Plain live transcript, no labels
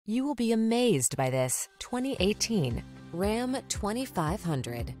You will be amazed by this 2018 Ram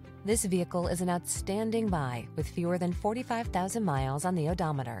 2500. This vehicle is an outstanding buy with fewer than 45,000 miles on the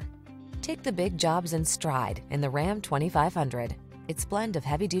odometer. Take the big jobs in stride in the Ram 2500. Its blend of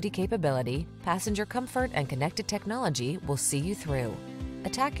heavy-duty capability, passenger comfort, and connected technology will see you through.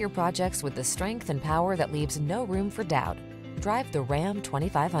 Attack your projects with the strength and power that leaves no room for doubt. Drive the Ram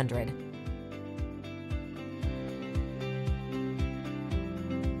 2500.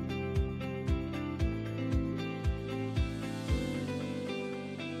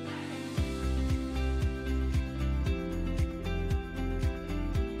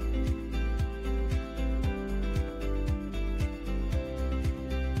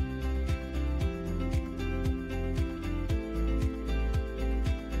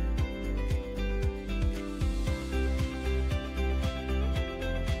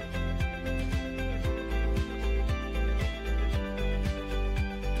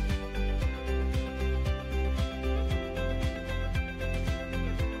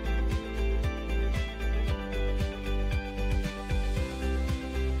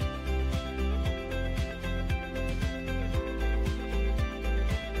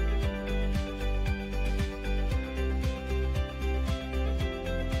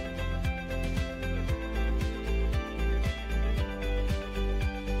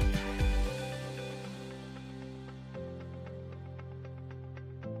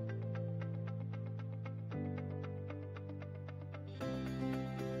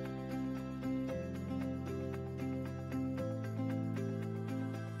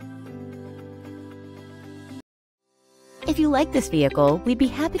 If you like this vehicle, we'd be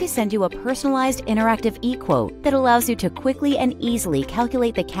happy to send you a personalized interactive e-quote that allows you to quickly and easily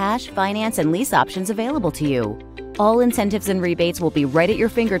calculate the cash, finance, and lease options available to you. All incentives and rebates will be right at your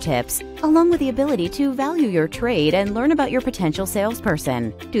fingertips, along with the ability to value your trade and learn about your potential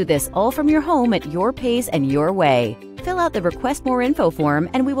salesperson. Do this all from your home at your pace and your way. Fill out the Request More Info form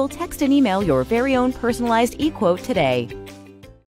and we will text and email your very own personalized e-quote today.